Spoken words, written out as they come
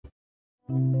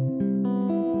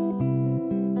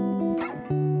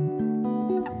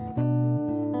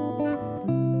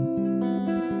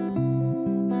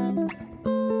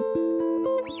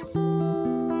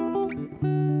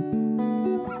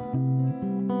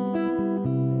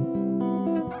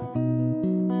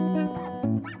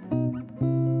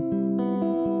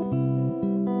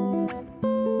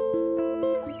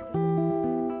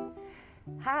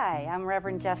Hi, I'm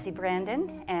Rev.Jessie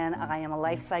Brandon, and I am a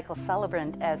life cycle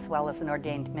celebrant as well as an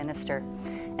ordained minister.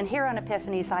 And here on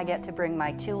Epiphanies, I get to bring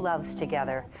my two loves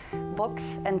together, books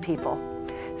and people.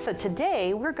 So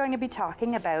today, we're going to be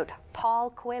talking about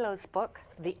Paul Coelho's book,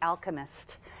 The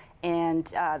Alchemist. And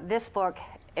this book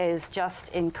is just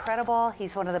incredible.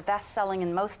 He's one of the best-selling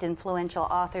and most influential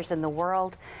authors in the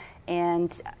world.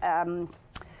 And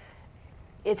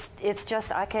it's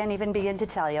just, I can't even begin to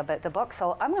tell you about the book,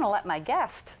 so I'm going to let my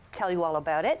guest tell you all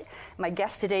about it. My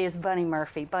guest today is Bunny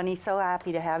Murphy. Bunny, so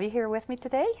happy to have you here with me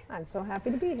today. I'm so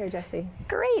happy to be here, Jessie.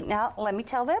 Great. Now, let me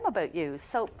tell them about you.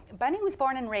 So, Bunny was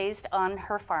born and raised on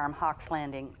her farm, Hawks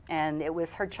Landing, and it was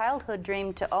her childhood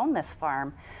dream to own this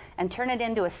farm and turn it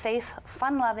into a safe,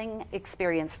 fun-loving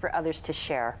experience for others to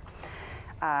share.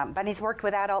 Bunny's worked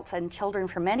with adults and children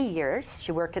for many years.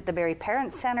 She worked at the Barrie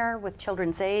Parent Center with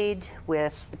Children's Aid,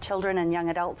 with children and young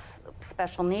adults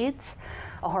special needs,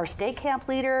 a horse day camp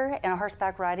leader, and a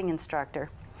horseback riding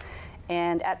instructor.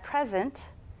 And at present,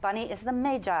 Bunny is the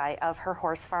magi of her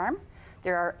horse farm.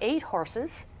 There are 8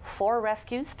 horses, 4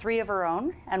 rescues, 3 of her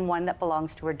own, and 1 that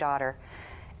belongs to her daughter.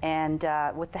 And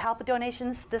with the help of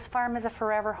donations, this farm is a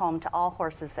forever home to all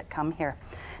horses that come here.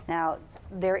 Now,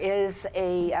 there is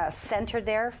a center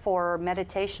there for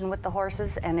meditation with the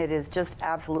horses, and it is just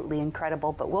absolutely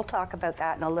incredible. But we'll talk about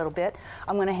that in a little bit.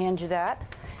 I'm going to hand you that,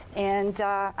 and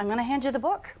I'm going to hand you the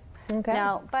book. Okay.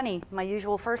 Now, Bunny, my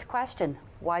usual first question,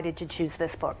 why did you choose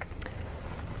this book?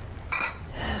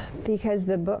 Because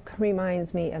the book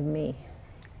reminds me of me.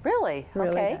 Really? Really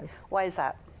okay. does. Why is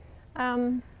that?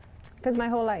 Because my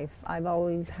whole life, I've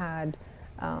always had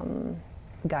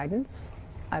guidance.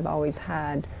 I've always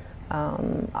had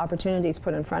opportunities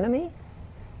put in front of me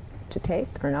to take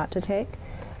or not to take.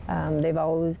 They've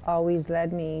always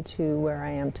led me to where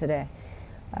I am today.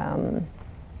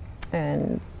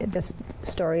 And this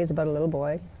story is about a little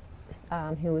boy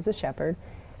who was a shepherd,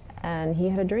 and he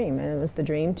had a dream, and it was the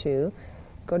dream to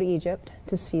go to Egypt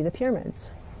to see the pyramids.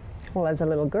 Well, as a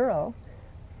little girl,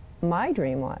 my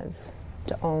dream was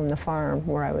to own the farm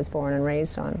where I was born and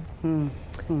raised on.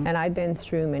 And I've been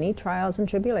through many trials and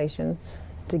tribulations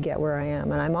to get where I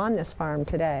am, and I'm on this farm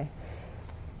today.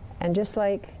 And just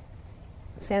like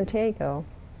Santiago,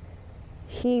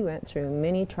 he went through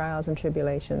many trials and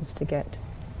tribulations to get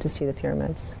to see the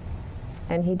pyramids.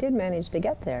 And he did manage to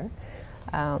get there.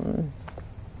 And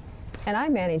I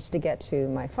managed to get to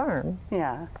my farm.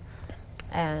 Yeah.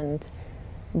 And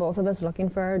both of us looking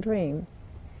for our dream.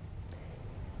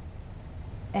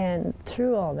 And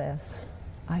through all this,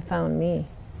 I found me.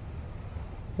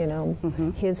 You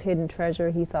know, his hidden treasure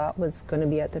he thought was going to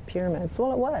be at the pyramids.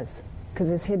 Well, it was, because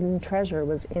his hidden treasure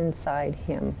was inside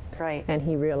him. Right. And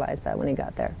he realized that when he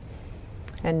got there.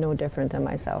 And no different than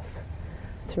myself.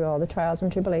 Through all the trials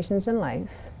and tribulations in life,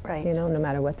 right, you know, no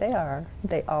matter what they are,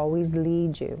 they always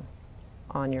lead you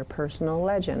on your personal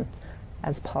legend,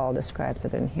 as Paul describes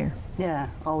it in here. Yeah,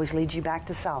 always leads you back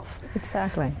to self.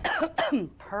 Exactly.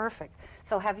 Perfect.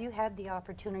 So have you had the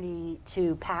opportunity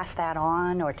to pass that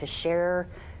on or to share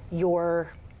your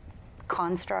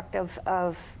construct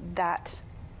of that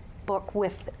book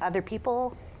with other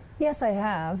people? Yes, I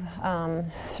have.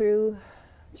 Through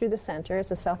the center,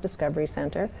 it's a self-discovery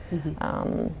center.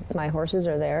 My horses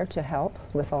are there to help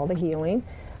with all the healing.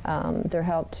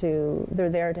 They're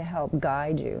there to help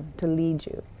guide you, to lead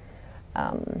you.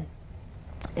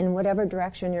 In whatever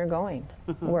direction you're going,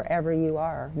 wherever you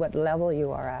are, what level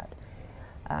you are at.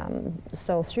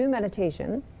 So through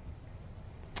meditation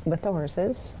with the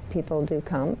horses, people do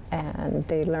come and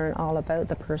they learn all about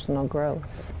the personal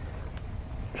growth.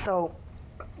 So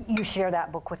you share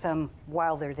that book with them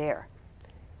while they're there?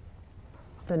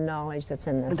 The knowledge that's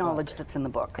in this book. The knowledge that's in the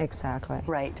book. Exactly.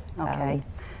 Right, okay.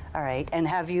 All right, and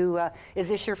have you, is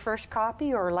this your first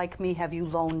copy, or like me, have you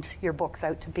loaned your books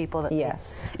out to people? That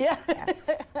Yes. Yeah. Yes.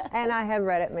 And I have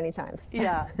read it many times.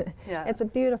 Yeah, yeah. It's a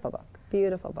beautiful book,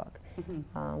 beautiful book.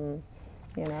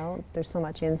 You know, there's so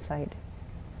much insight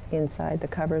inside the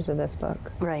covers of this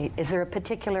book. Right. Is there a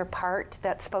particular part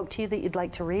that spoke to you that you'd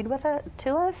like to read with it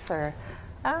to us, or?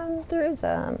 There is,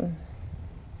 I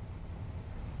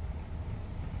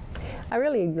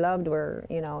really loved where,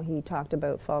 you know, he talked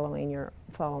about following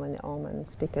the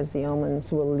omens, because the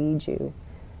omens will lead you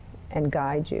and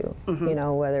guide you, you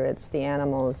know, whether it's the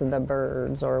animals, the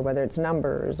birds, or whether it's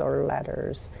numbers or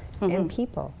letters and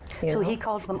people. So he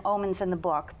calls them omens in the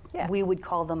book. Yeah. We would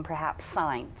call them perhaps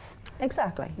signs.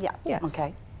 Exactly. Yeah. Yes.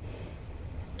 Okay.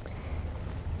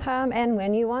 And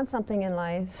when you want something in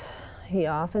life, he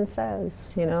often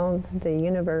says, you know, the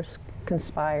universe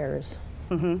conspires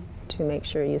to make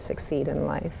sure you succeed in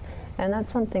life. And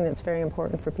that's something that's very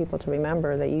important for people to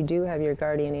remember, that you do have your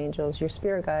guardian angels, your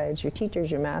spirit guides, your teachers,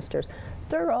 your masters.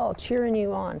 They're all cheering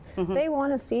you on. They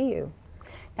want to see you.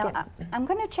 Now, I'm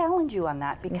going to challenge you on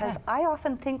that, because I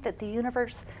often think that the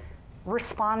universe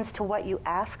responds to what you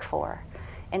ask for.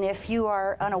 And if you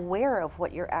are unaware of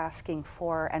what you're asking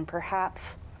for and perhaps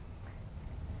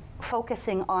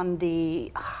focusing on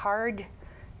the hard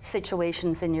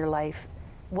situations in your life,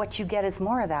 what you get is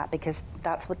more of that, because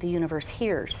that's what the universe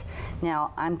hears.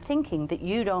 Now, I'm thinking that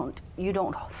you don't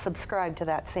subscribe to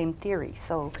that same theory.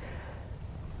 So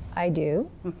I do,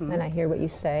 and I hear what you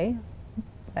say.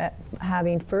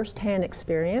 Having firsthand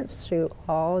experience through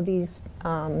all of these,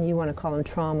 you want to call them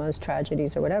traumas,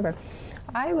 tragedies, or whatever,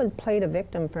 I was played a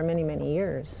victim for many, many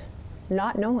years,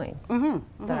 not knowing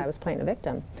that I was playing a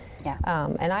victim. Yeah.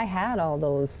 And I had all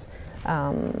those,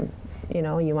 you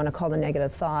know, you want to call the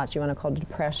negative thoughts, you want to call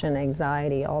depression,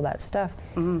 anxiety, all that stuff.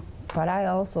 But I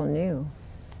also knew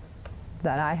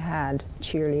that I had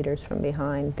cheerleaders from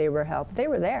behind. They were help. They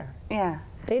were there. Yeah.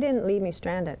 They didn't leave me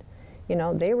stranded. You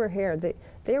know, they were here.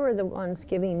 They were the ones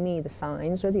giving me the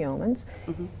signs or the omens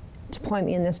to point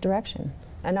me in this direction.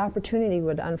 An opportunity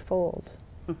would unfold.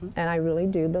 And I really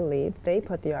do believe they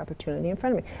put the opportunity in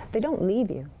front of me. They don't leave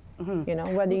you. You know,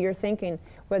 whether you're thinking,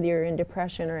 whether you're in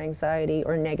depression or anxiety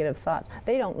or negative thoughts,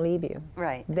 they don't leave you.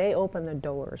 Right. They open the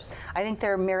doors. I think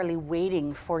they're merely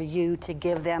waiting for you to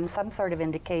give them some sort of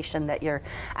indication that you're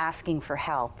asking for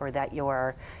help, or that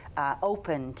you're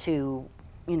open to,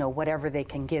 you know, whatever they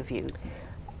can give you.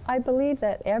 I believe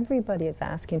that everybody is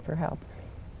asking for help.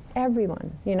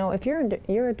 Everyone. You know, if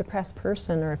you're a depressed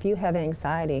person, or if you have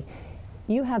anxiety,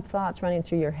 you have thoughts running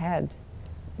through your head,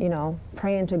 you know,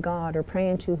 praying to God or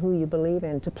praying to who you believe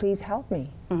in to please help me,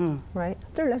 right?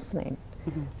 They're listening.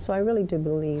 So I really do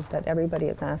believe that everybody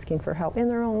is asking for help in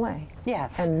their own way.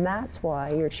 Yes. And that's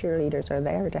why your cheerleaders are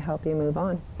there to help you move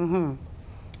on.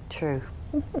 True.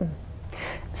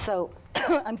 So,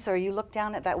 I'm sorry, you looked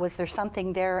down at that. Was there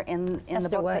something there in Yes, the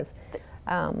there book? was.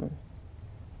 I'm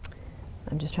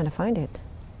just trying to find it.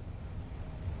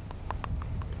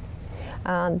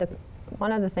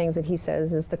 One of the things that he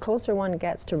says is, the closer one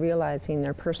gets to realizing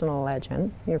their personal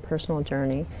legend, your personal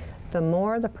journey, the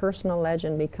more the personal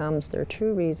legend becomes their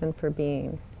true reason for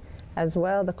being. As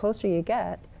well, the closer you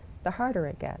get, the harder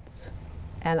it gets.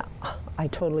 And I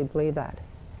totally believe that.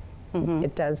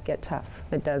 It does get tough.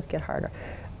 It does get harder.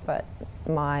 But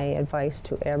my advice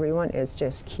to everyone is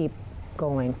just keep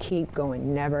going,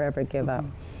 never ever give up.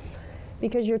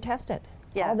 Because you're tested.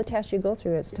 Yeah. All the tests you go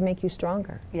through is to make you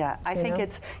stronger. Yeah, I think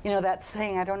it's, you know, that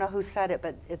saying, I don't know who said it,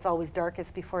 but it's always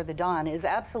darkest before the dawn, is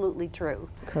absolutely true.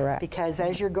 Correct. Because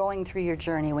as you're going through your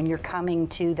journey, when you're coming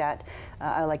to that,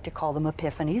 I like to call them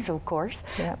epiphanies, of course,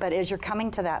 but as you're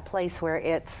coming to that place where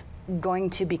it's going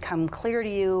to become clear to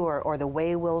you, or the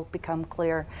way will become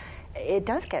clear, it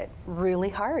does get really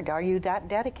hard. Are you that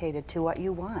dedicated to what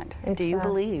you want? Do you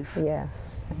believe?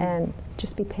 Yes. And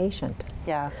just be patient.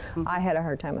 Yeah. I had a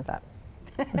hard time with that.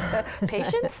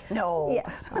 Patience? No.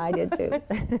 Yes, I did too.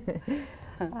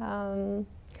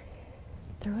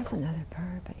 There was another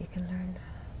part, but you can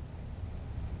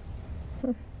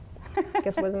learn.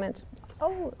 Guess it wasn't meant.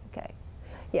 Oh, okay.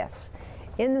 Yes.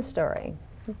 In the story,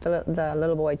 the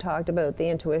little boy talked about the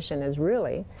intuition is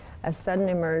really a sudden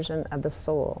immersion of the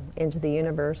soul into the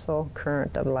universal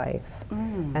current of life.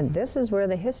 And this is where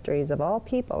the histories of all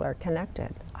people are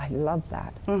connected. I love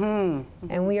that.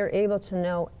 And we are able to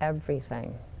know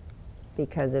everything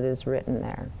because it is written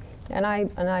there. And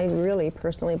I really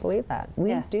personally believe that.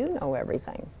 We do know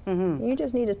everything. You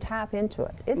just need to tap into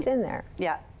it. It's in there.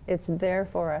 Yeah. It's there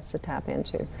for us to tap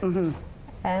into.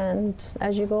 And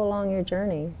as you go along your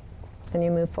journey and you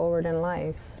move forward in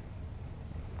life,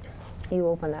 you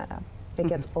open that up. It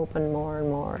gets open more and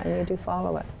more, and you do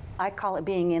follow it. I call it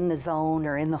being in the zone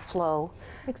or in the flow.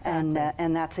 Exactly.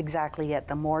 And that's exactly it.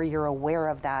 The more you're aware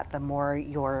of that, the more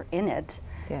you're in it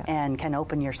and can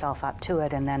open yourself up to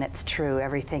it, and then it's true.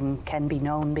 Everything can be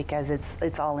known because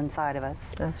it's all inside of us.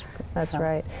 That's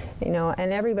right. You know,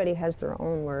 and everybody has their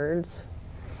own words,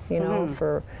 you know,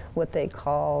 for what they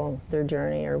call their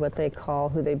journey, or what they call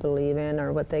who they believe in,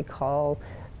 or what they call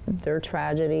their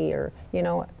tragedy, or, you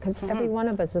know, because every one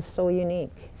of us is so unique.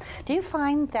 Do you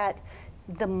find that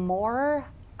the more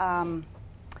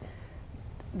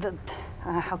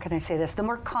how can I say this? The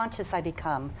more conscious I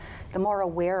become, the more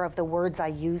aware of the words I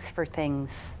use for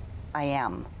things I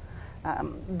am.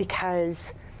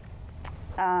 Because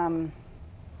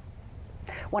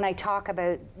when I talk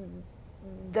about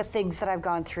the things that I've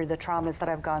gone through, the traumas that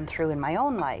I've gone through in my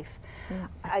own life,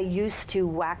 I used to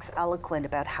wax eloquent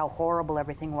about how horrible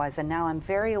everything was, and now I'm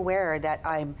very aware that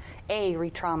I'm A,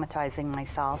 re-traumatizing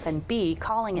myself, and B,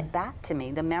 calling it back to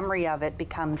me. The memory of it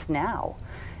becomes now.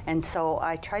 And so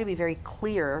I try to be very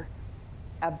clear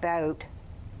about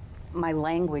my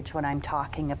language when I'm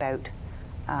talking about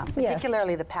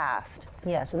particularly the past.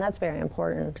 Yes, and that's very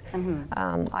important.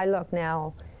 I look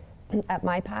now at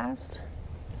my past.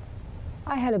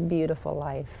 I had a beautiful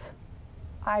life.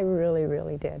 I really,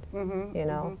 really did. You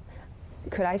know,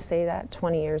 could I say that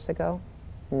 20 years ago?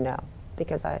 No,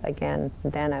 because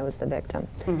then I was the victim.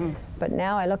 But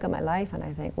now I look at my life and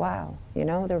I think, wow, you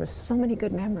know, there were so many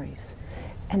good memories,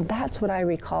 and that's what I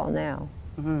recall now.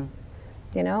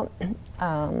 You know,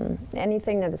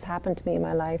 anything that has happened to me in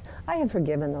my life, I have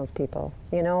forgiven those people.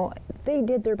 You know, they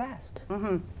did their best.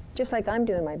 Just like I'm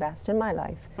doing my best in my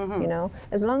life. You know,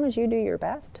 as long as you do your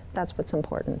best, that's what's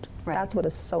important. That's what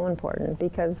is so important,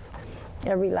 because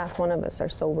every last one of us are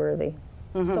so worthy.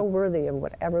 So worthy of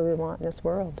whatever we want in this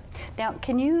world. Now,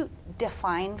 can you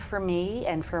define for me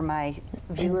and for my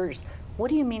viewers, what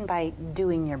do you mean by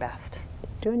doing your best?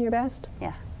 Doing your best?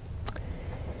 Yeah.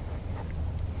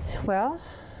 Well,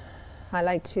 I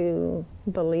like to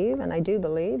believe, and I do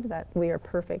believe, that we are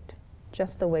perfect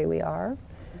just the way we are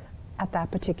at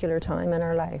that particular time in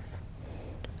our life.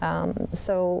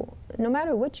 So no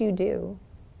matter what you do,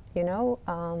 you know,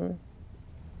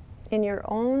 in your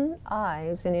own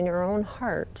eyes and in your own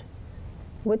heart,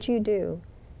 what you do,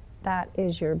 that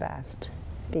is your best,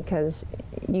 because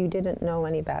you didn't know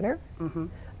any better.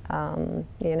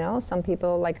 You know, some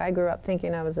people, like I grew up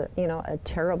thinking I was a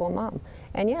terrible mom.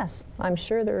 And yes, I'm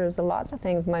sure there's lots of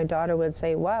things my daughter would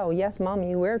say, wow, yes, Mom,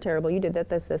 you were terrible. You did that,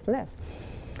 this, and this.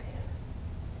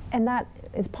 And that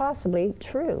is possibly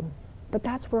true, but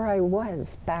that's where I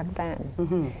was back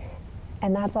then.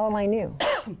 And that's all I knew.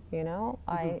 You know,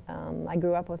 I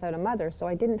grew up without a mother, so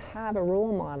I didn't have a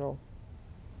role model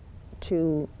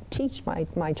to teach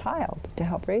my child, to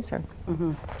help raise her.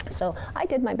 So I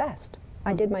did my best.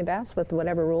 I did my best with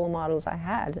whatever role models I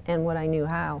had and what I knew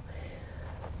how.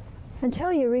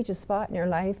 Until you reach a spot in your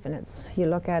life and you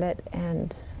look at it,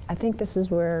 and I think this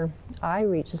is where I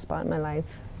reached a spot in my life.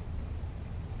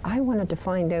 I wanted to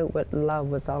find out what love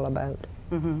was all about.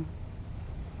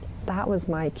 That was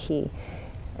my key.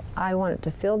 I wanted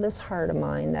to fill this heart of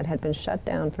mine that had been shut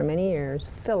down for many years,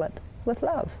 fill it with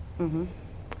love.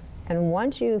 And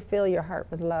once you fill your heart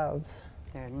with love,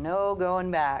 there's no going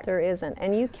back. There isn't.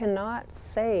 And you cannot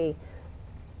say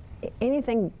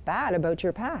anything bad about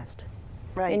your past.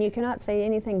 And you cannot say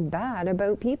anything bad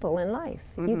about people in life.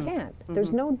 You can't.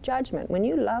 There's no judgment. When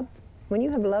you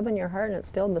have love in your heart and it's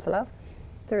filled with love,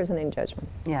 there isn't any judgment.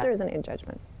 There isn't any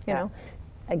judgment. You know?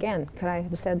 Again, could I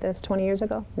have said this 20 years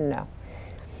ago? No.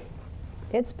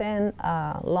 It's been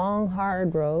a long,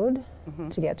 hard road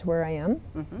to get to where I am.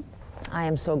 I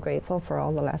am so grateful for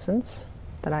all the lessons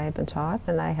that I have been taught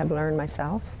and I have learned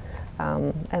myself.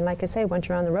 And like I say, once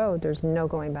you're on the road, there's no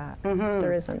going back.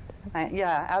 There isn't.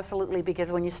 Yeah, absolutely,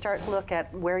 because when you start to look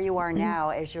at where you are now,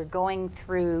 as you're going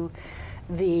through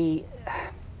the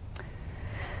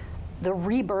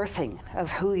rebirthing of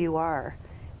who you are,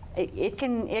 it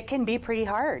can be pretty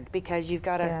hard, because you've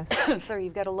got to so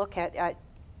you've got to look at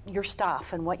your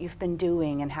stuff and what you've been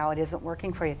doing and how it isn't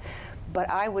working for you. But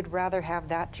I would rather have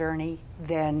that journey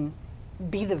than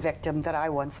be the victim that I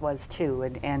once was too,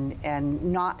 and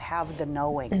not have the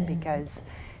knowing, because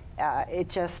it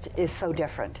just is so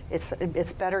different.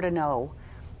 It's better to know.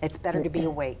 It's better to be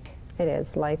awake. It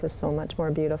is. Life is so much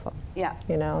more beautiful. Yeah.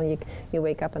 You know, you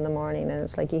wake up in the morning and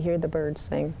it's like you hear the birds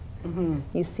sing.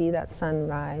 You see that sun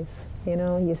rise. You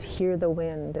know, you hear the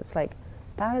wind. It's like,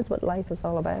 that is what life is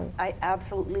all about. I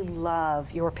absolutely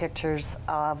love your pictures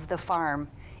of the farm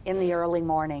in the early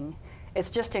morning. It's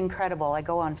just incredible. I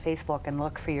go on Facebook and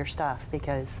look for your stuff,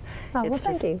 because it's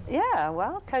thank you. Yeah,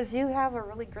 well, because you have a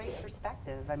really great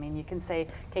perspective. I mean, you can say,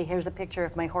 okay, here's a picture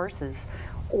of my horses,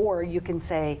 or you can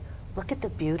say, look at the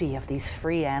beauty of these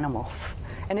free animals.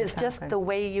 And it's just the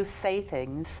way you say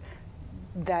things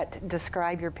that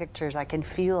describe your pictures. I can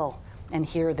feel and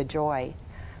hear the joy.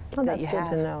 Well, that's good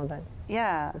to know that.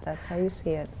 Yeah, that's how you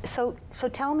see it. So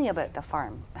tell me about the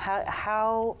farm.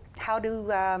 How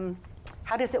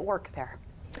does it work there?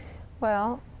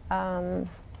 Well,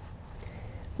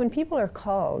 when people are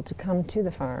called to come to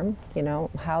the farm, you know,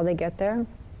 how they get there,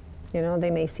 You know, they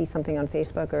may see something on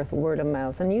Facebook or word of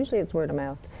mouth, and usually it's word of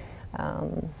mouth.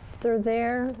 They're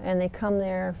there, and they come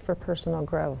there for personal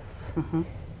growth.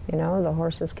 You know, the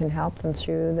horses can help them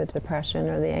through the depression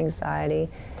or the anxiety,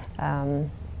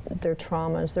 their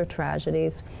traumas, their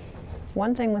tragedies.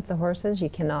 One thing with the horses, you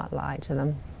cannot lie to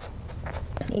them.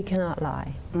 You cannot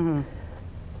lie.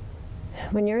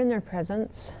 When you're in their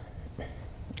presence,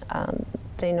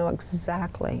 they know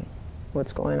exactly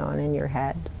what's going on in your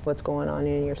head, what's going on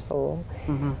in your soul.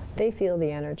 They feel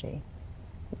the energy.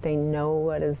 They know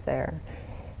what is there.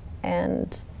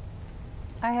 And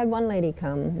I had one lady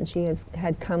come, and she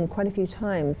had come quite a few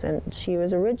times, and she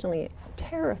was originally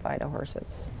terrified of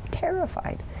horses.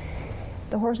 Terrified.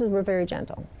 The horses were very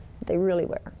gentle. They really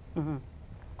were.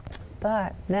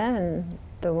 But then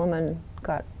the woman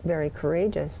got very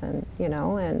courageous, and, you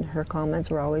know, and her comments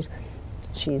were always,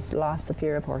 she's lost the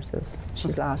fear of horses.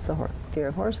 She's lost the fear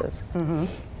of horses.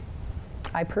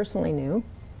 I personally knew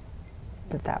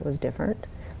that that was different.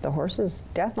 The horses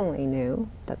definitely knew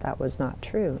that that was not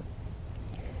true.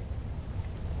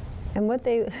 And what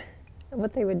they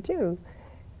would do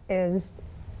is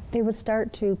they would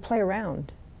start to play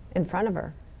around in front of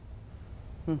her,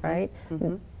 right?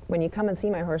 When you come and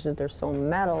see my horses, they're so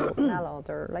mellow,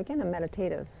 they're like in a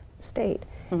meditative state.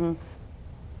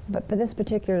 But for this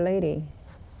particular lady,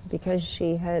 because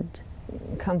she had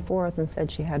come forth and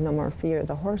said she had no more fear of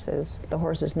the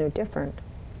horses knew different.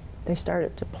 They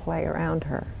started to play around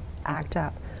her, act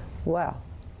up. Well,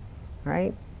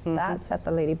 right? That set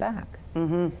the lady back.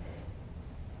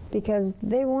 Because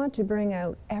they want to bring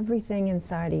out everything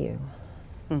inside of you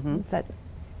that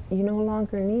you no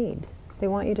longer need. They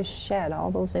want you to shed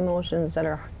all those emotions that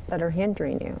are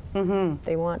hindering you.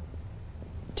 They want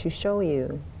to show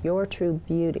you your true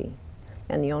beauty.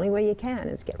 And the only way you can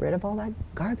is get rid of all that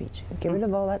garbage, get rid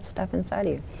of all that stuff inside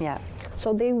of you. Yeah.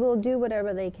 So they will do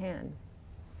whatever they can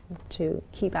to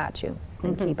keep at you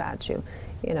and keep at you.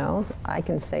 You know, I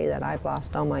can say that I've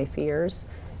lost all my fears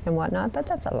and whatnot, but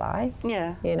that's a lie.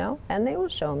 Yeah. You know, and they will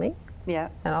show me. Yeah.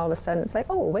 And all of a sudden it's like,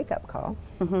 oh, wake up call.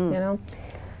 You know,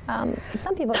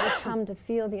 some people just come to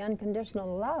feel the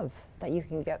unconditional love that you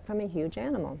can get from a huge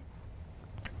animal.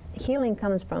 Healing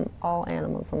comes from all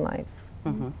animals in life.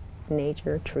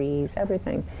 Nature, trees,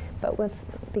 everything. But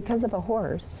because of a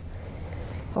horse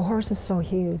is so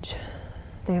huge.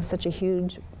 They have such a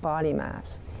huge body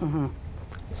mass.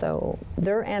 So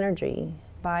their energy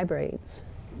vibrates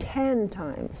 10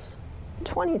 times,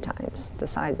 20 times the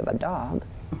size of a dog,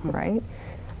 right?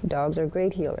 Dogs are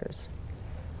great healers.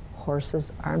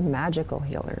 Horses are magical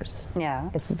healers. Yeah.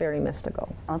 It's very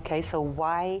mystical. Okay, so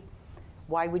why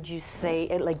would you say,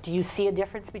 like, do you see a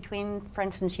difference between, for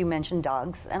instance, you mentioned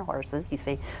dogs and horses. You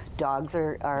say dogs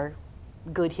are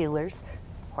good healers,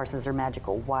 horses are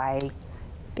magical. Why?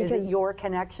 Is it your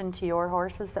connection to your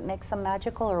horses that makes them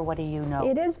magical, or what do you know?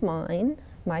 It is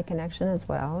my connection as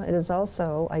well. It is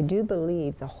also, I do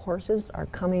believe the horses are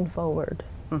coming forward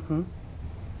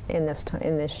in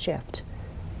this shift.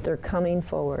 They're coming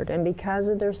forward, and because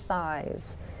of their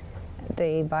size,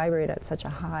 they vibrate at such a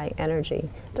high energy.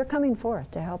 They're coming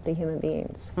forth to help the human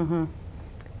beings. And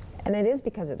it is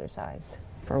because of their size,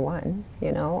 for one.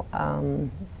 You know,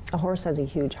 a horse has a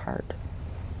huge heart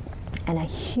and a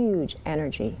huge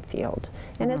energy field.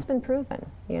 And it's been proven,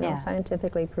 you know,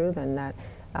 scientifically proven that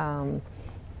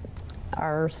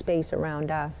our space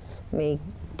around us may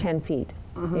 10 feet,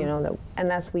 you know,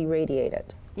 unless we radiate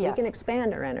it. We can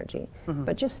expand our energy,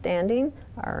 but just standing,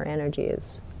 our energy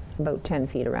is about 10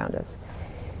 feet around us.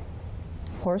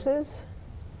 Horses,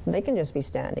 they can just be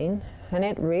standing, and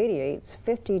it radiates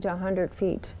 50 to 100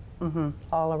 feet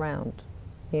all around,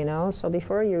 you know? So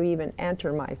before you even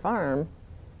enter my farm,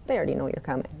 they already know you're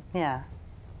coming. Yeah.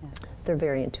 They're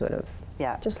very intuitive.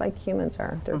 Yeah. Just like humans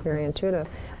are. They're very intuitive.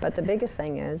 But the biggest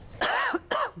thing is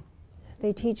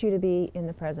they teach you to be in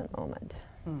the present moment.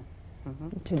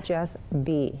 To just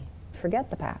be. Forget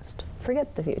the past.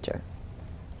 Forget the future.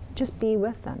 Just be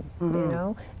with them, you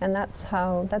know? And that's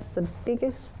the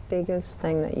biggest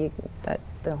thing that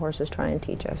the horses try and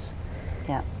teach us.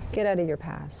 Yeah. Get out of your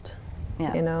past.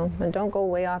 Yeah. You know, and don't go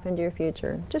way off into your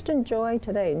future. Just enjoy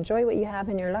today. Enjoy what you have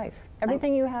in your life.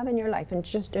 Everything you have in your life, and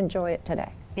just enjoy it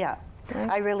today. Yeah. Right?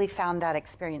 I really found that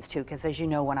experience too, because as you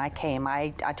know, when I came,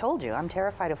 I told you, I'm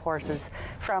terrified of horses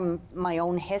from my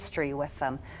own history with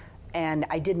them. And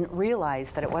I didn't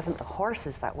realize that it wasn't the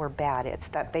horses that were bad, it's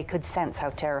that they could sense how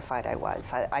terrified I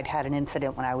was. I'd had an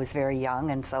incident when I was very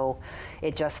young, and so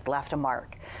it just left a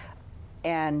mark.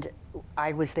 And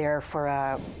I was there for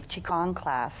a Qigong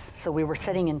class, so we were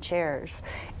sitting in chairs.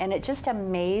 And it just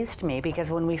amazed me, because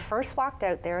when we first walked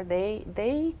out there,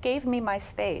 they gave me my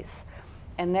space.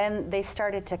 And then they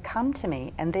started to come to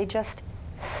me, and they just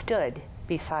stood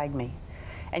beside me.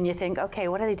 And you think, okay,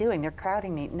 what are they doing? They're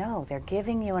crowding me. No, they're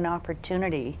giving you an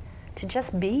opportunity to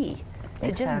just be,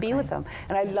 to just be with them.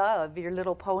 And I love your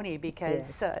little pony because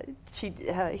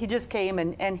he just came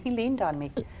and he leaned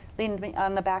me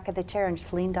on the back of the chair and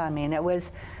just leaned on me. And it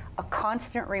was a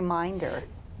constant reminder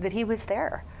that he was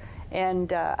there.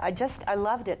 And I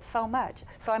loved it so much.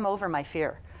 So I'm over my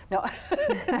fear. No,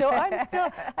 no,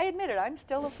 I admit it, I'm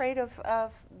still afraid of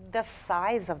the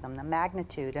size of them, the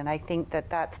magnitude. And I think that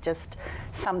that's just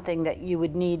something that you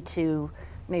would need to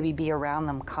maybe be around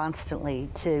them constantly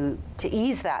to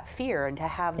ease that fear and to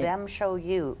have them show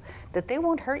you that they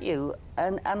won't hurt you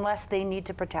unless they need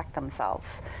to protect themselves.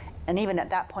 And even at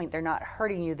that point, they're not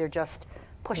hurting you, they're just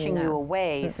pushing you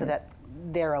away so that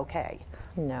they're okay.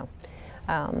 No.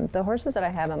 The horses that I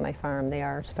have on my farm, they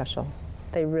are special.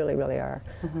 They really, really are.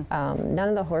 None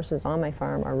of the horses on my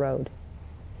farm are rode.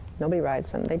 Nobody rides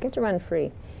them. They get to run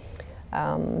free.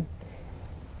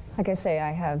 Like I say,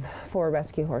 I have 4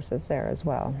 rescue horses there as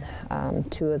well.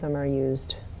 2 of them are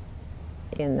used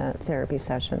in the therapy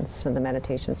sessions, so the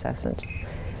meditation sessions.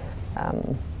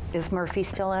 Is Murphy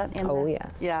still in there? Oh,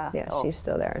 yes. Yeah. Yeah, she's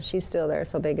still there. She's still there,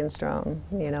 so big and strong.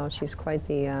 You know, she's quite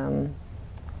the,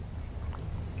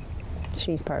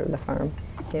 she's part of the farm,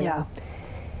 you know.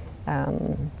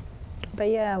 But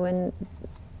yeah, when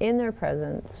in their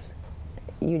presence,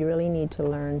 you really need to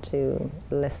learn to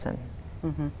listen.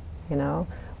 You know,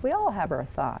 we all have our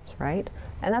thoughts, right?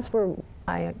 And that's where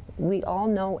we all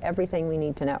know everything we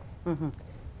need to know.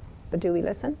 But do we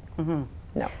listen?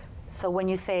 No. So when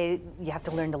you say you have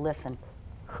to learn to listen,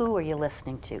 who are you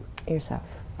listening to? Yourself.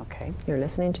 Okay. You're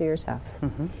listening to yourself.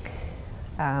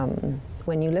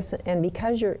 When you listen, and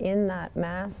because you're in that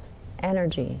mass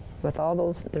energy with all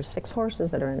those, there's 6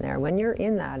 horses that are in there. When you're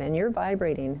in that and you're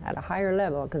vibrating at a higher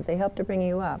level because they help to bring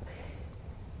you up,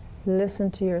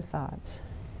 listen to your thoughts.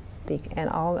 And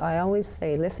I always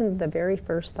say, listen to the very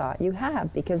first thought you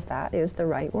have, because that is the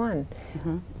right one.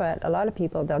 But a lot of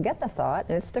people, they'll get the thought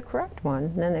and it's the correct one,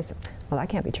 and then they say, well, that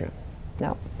can't be true.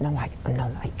 No, I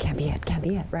can't be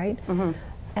it, right? And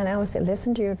I always say,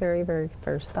 listen to your very, very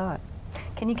first thought.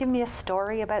 Can you give me a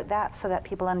story about that so that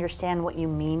people understand what you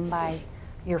mean by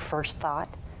your first thought?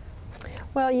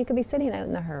 Well, you could be sitting out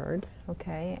in the herd,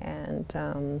 okay,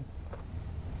 and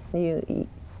you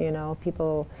know,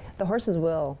 people, the horses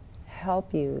will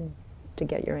help you to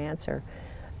get your answer.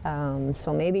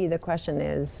 So maybe the question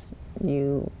is,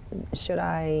 should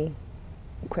I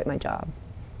quit my job?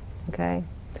 Okay,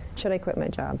 should I quit my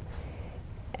job?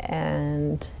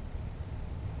 And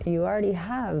you already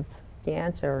have the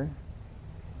answer.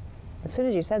 As soon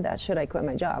as you said that, should I quit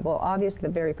my job? Well, obviously the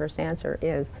very first answer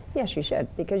is, yes, you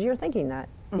should, because you're thinking that.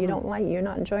 You don't like, you're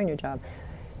not enjoying your job.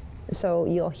 So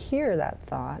you'll hear that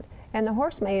thought, and the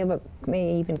horse may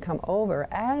even come over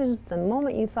as the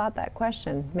moment you thought that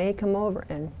question, may come over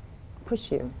and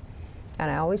push you. And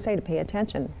I always say to pay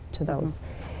attention to those.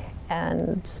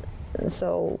 And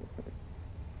so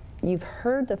you've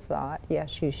heard the thought,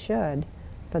 yes, you should,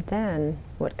 but then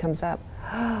what comes up,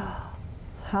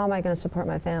 how am I going to support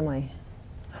my family?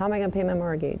 How am I going to pay my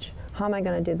mortgage? How am I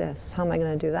going to do this? How am I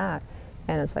going to do that?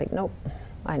 And it's like, nope.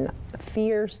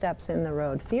 Fear steps in the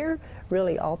road. Fear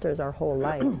really alters our whole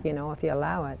life, you know, if you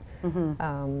allow it.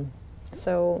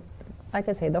 So, like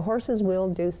I say, the horses will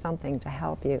do something to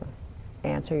help you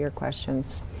answer your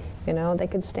questions. You know, they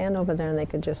could stand over there and they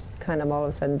could just kind of all of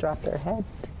a sudden drop their head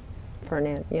for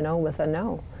an, you know, with a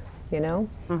no, you know.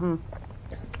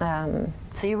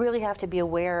 So you really have to be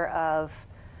aware of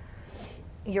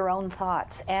your own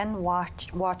thoughts and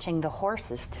watching the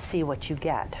horses to see what you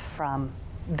get from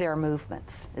their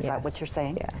movements. Is that what you're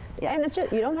saying? Yeah. And it's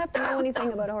just, you don't have to know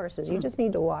anything about horses. You just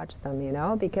need to watch them, you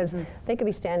know, because they could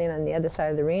be standing on the other side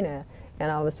of the arena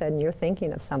and all of a sudden you're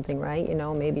thinking of something, right? You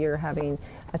know, maybe you're having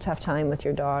a tough time with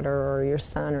your daughter or your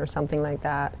son or something like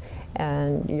that,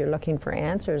 and you're looking for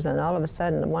answers, and all of a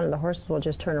sudden one of the horses will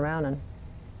just turn around and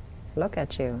look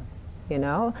at you, you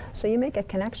know? So you make a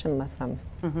connection with them.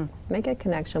 Make a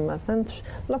connection with them,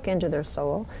 look into their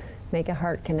soul, make a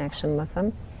heart connection with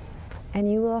them,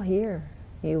 and you will hear,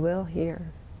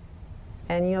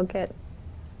 and you'll get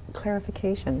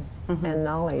clarification and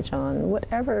knowledge on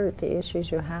whatever the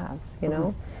issues you have, you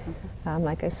know?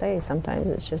 Like I say, sometimes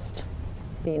it's just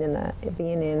being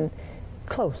in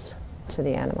close to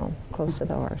the animal, close to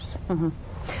the horse.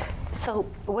 So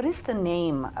what is the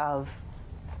name of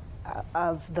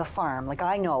the farm? Like,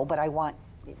 I know, but I want...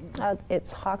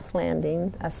 It's Hawks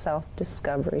Landing, a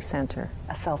self-discovery center.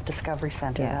 A self-discovery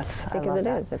center. Yes, because it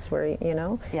is. It's where, you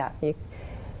know, Yeah.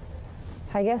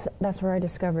 I guess that's where I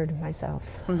discovered myself.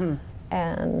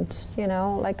 And, you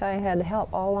know, like I had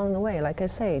help all along the way, like I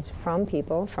say, it's from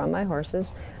people, from my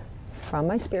horses, from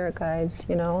my spirit guides,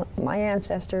 you know, my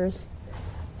ancestors.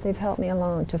 They've helped me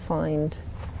along to find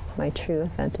my true,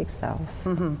 authentic self.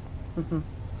 Mm-hmm.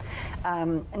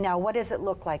 Mm-hmm. Now, what does it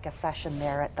look like, a session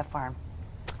there at the farm?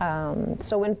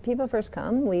 So when people first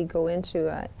come, we go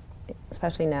into,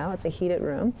 especially now, it's a heated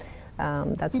room.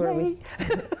 That's where we,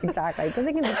 exactly, because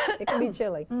it can be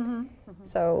chilly. Mm-hmm. Mm-hmm.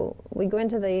 So we go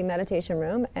into the meditation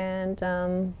room, and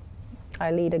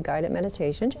I lead a guided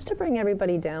meditation just to bring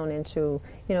everybody down into,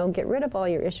 you know, get rid of all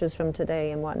your issues from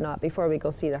today and whatnot before we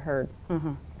go see the herd.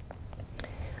 Mm-hmm.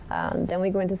 Then we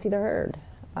go in to see the herd.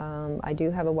 I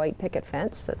do have a white picket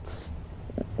fence that's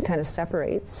kind of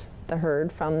separates the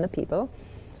herd from the people.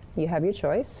 You have your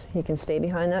choice. You can stay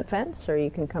behind that fence, or you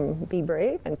can come, be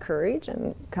brave and courage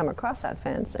and come across that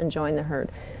fence and join the herd.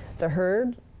 The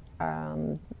herd,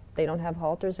 they don't have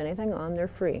halters or anything on, they're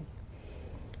free.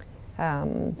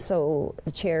 So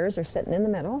the chairs are sitting in the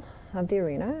middle of the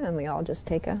arena, and we all just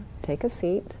take a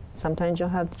seat. Sometimes you'll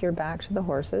have your back to the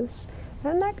horses,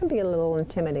 and that can be a little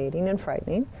intimidating and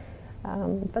frightening.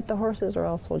 But the horses are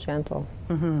also gentle.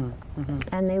 Mm-hmm. Mm-hmm.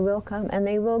 And they will come, and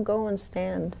they will go and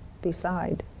stand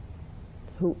beside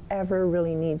whoever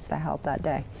really needs the help that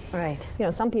day. Right. You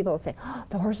know, some people think, oh,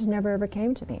 the horses never ever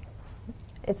came to me.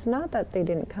 It's not that they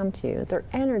didn't come to you. Their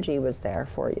energy was there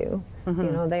for you. Mm-hmm.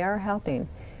 You know, they are helping.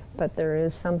 But there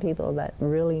is some people that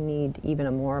really need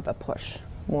even more of a push,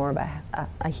 more of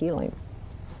a healing.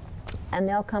 And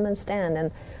they'll come and stand.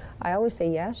 And I always say,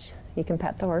 yes, you can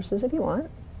pet the horses if you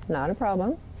want. Not a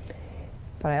problem.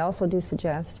 But I also do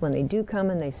suggest when they do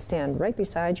come and they stand right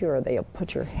beside you, or they'll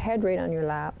put your head right on your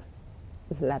lap,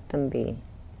 let them be.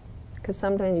 Because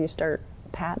sometimes you start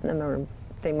patting them or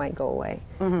they might go away.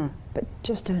 Mm-hmm. But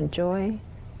just to enjoy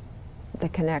the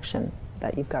connection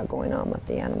that you've got going on with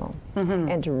the animal, mm-hmm.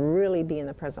 and to really be in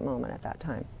the present moment at that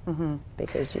time, mm-hmm.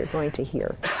 because you're going to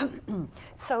hear.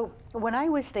 So when I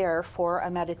was there for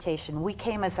a meditation, we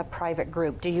came as a private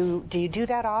group. Do you do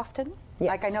that often? Yes.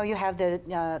 Like, I know you have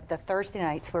the Thursday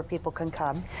nights where people can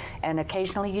come, and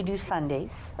occasionally you do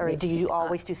Sundays, or do you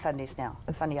always do Sundays now?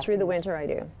 Sunday through the winter I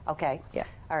do. Okay. Yeah.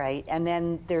 All right. And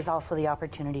then there's also the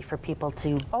opportunity for people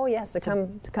to... Oh yes, to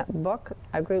come book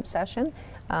a group session.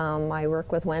 I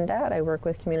work with Wendat, I work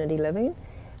with Community Living.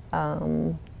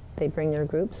 They bring their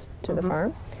groups to mm-hmm. the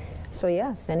farm. So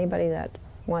yes, anybody that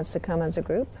wants to come as a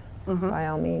group, mm-hmm. by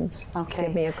all means,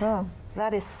 give me a call.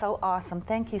 That is so awesome.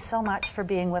 Thank you so much for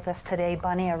being with us today,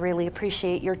 Bunny. I really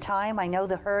appreciate your time. I know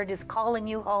the herd is calling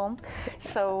you home.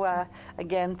 So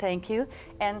again, thank you.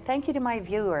 And thank you to my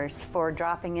viewers for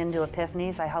dropping into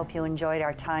Epiphanies. I hope you enjoyed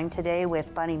our time today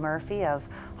with Bunny Murphy of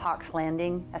Hawks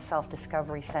Landing, a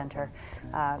self-discovery center.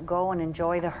 Go and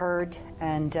enjoy the herd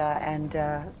and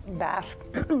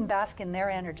bask in their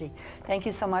energy. Thank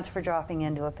you so much for dropping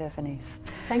into Epiphanies.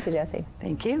 Thank you, Jessie.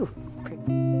 Thank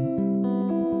you.